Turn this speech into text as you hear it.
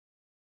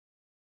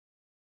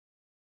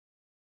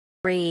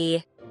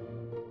Angry.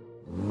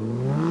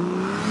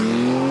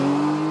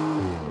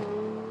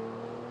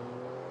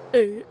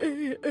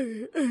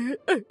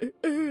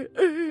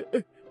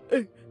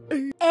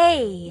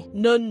 A.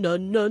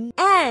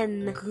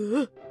 N.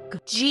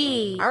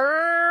 G.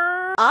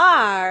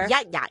 R.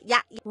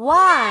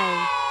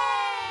 Y.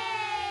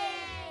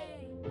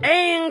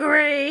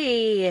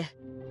 Angry.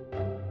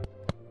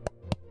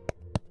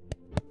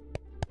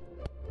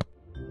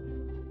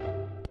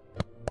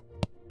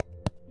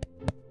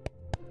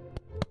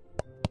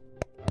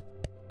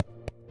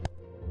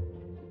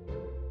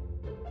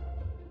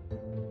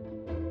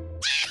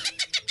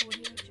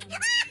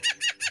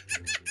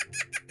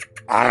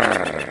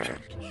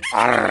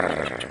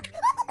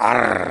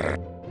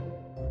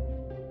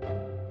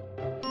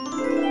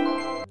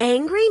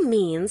 Angry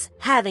means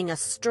having a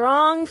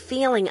strong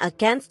feeling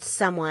against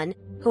someone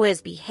who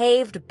has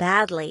behaved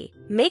badly,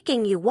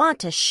 making you want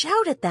to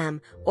shout at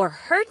them or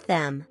hurt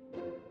them.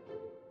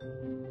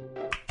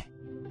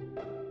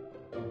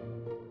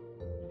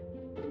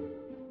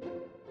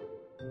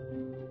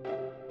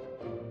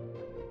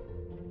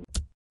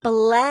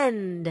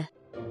 Blend.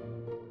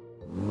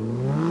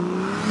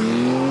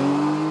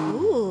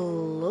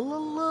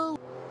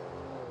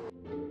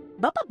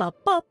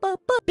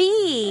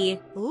 B.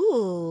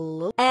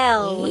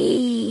 L.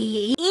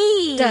 E.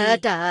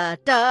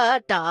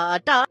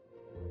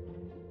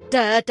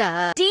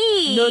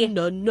 D.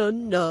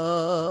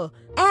 No.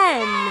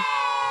 N.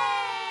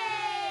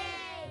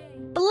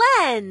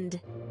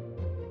 Blend.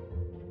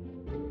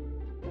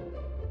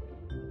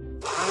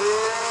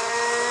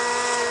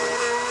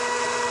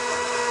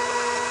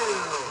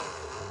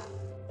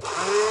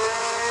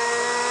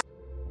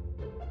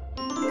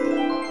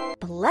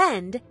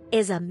 Blend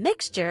is a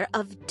mixture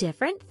of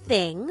different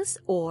things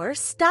or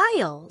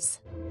styles.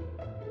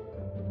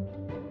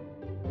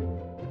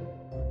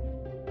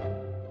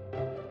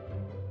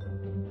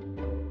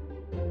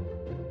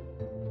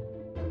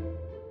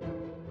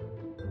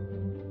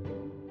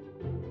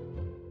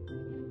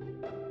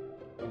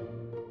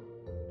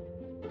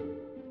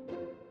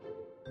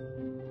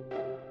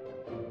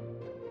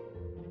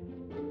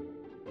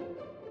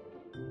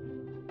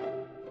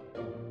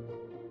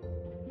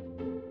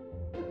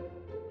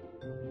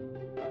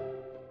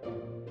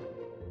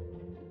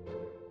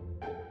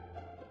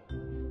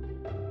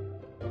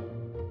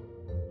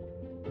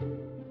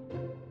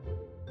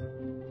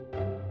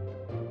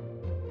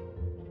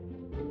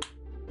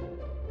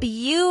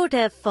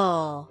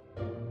 Beautiful.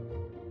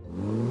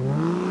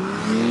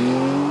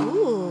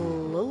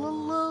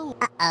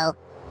 Uh-oh.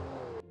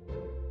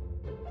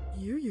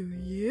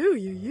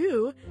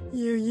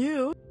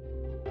 You.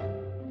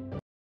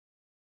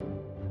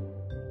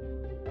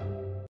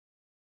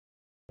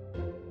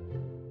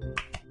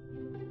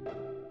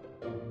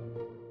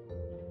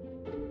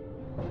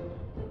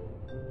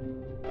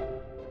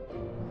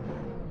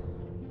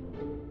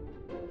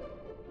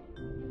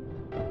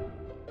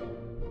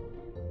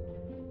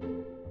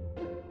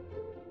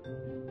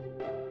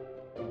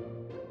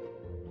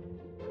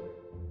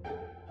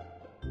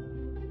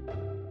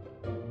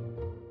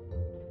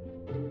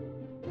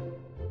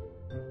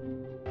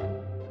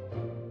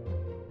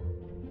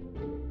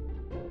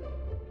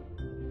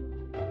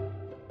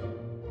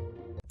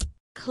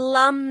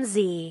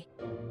 Clumsy.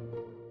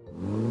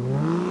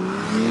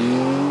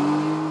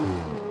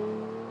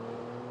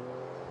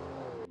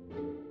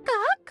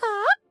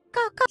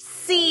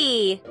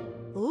 C.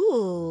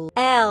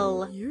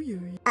 L.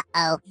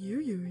 Uh-oh.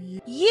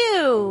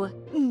 U.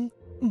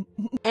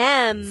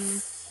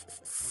 M.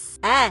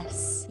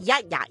 S.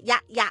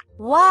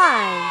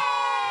 Y.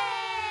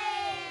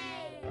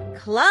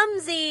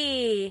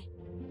 Clumsy.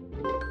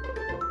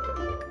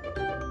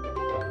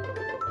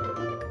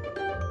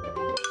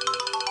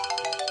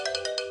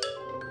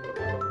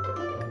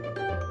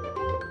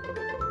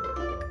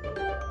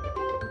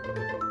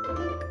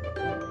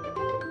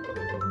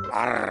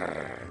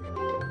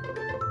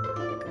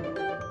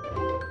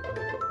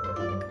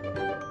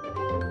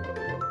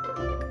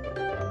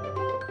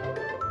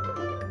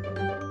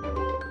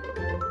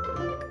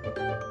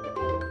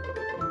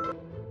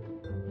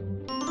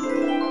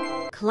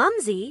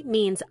 Clumsy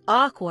means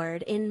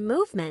awkward in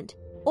movement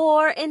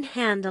or in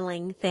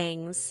handling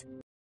things.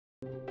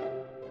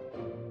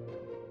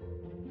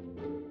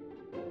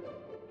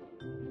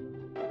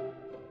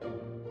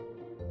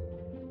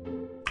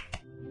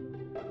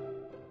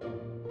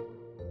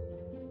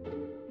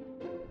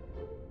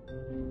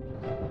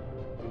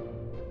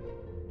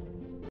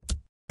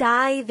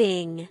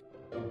 Diving.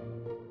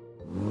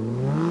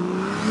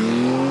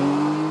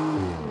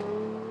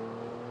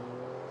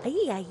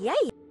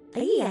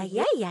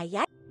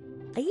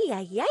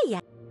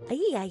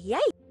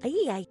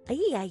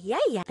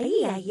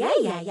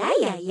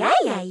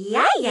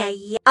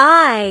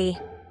 I.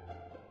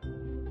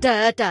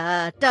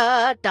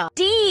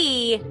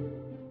 D.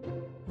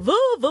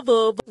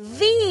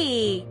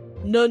 V.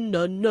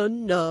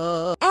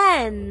 No.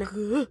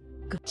 N.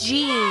 G.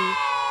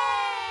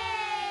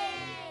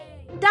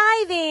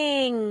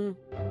 Diving.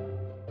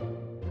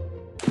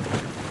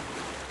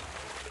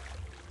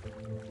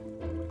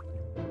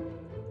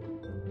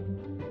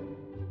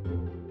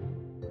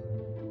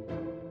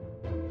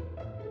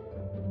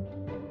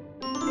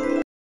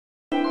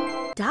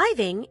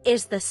 Diving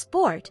is the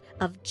sport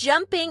of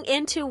jumping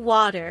into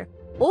water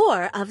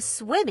or of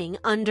swimming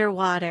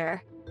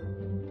underwater.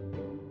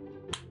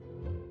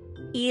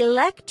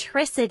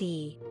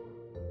 Electricity.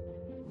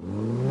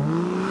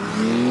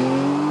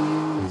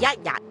 Yeah,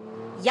 yeah.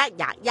 Yeah,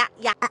 yeah, yeah,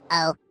 yeah.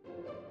 Uh-oh.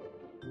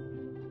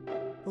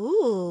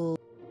 Ooh.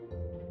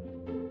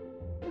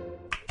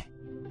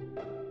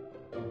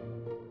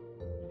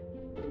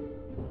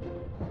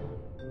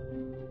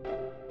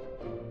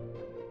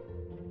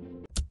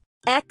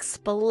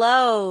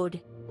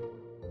 Explode.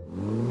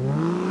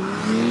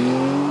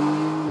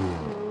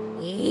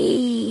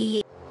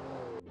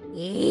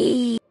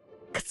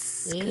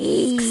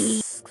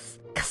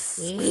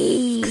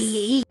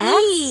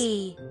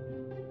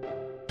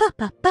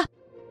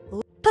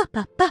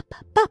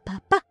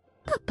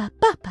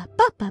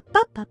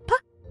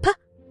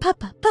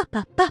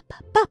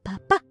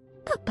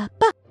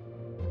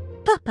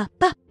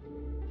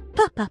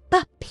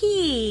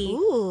 P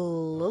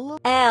Ooh.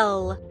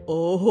 L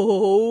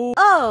Oh.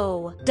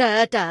 O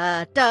Da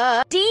da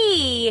da.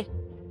 D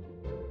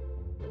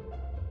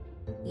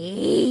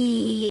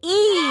E.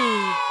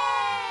 E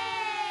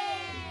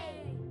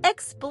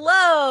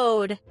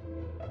Explode.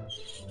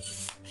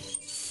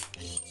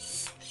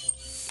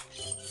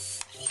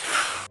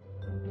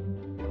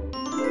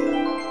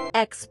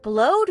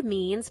 Explode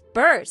means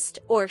burst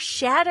or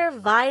shatter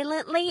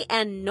violently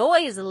and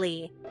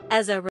noisily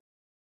as a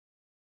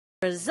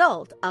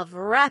result of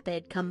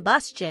rapid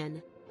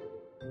combustion.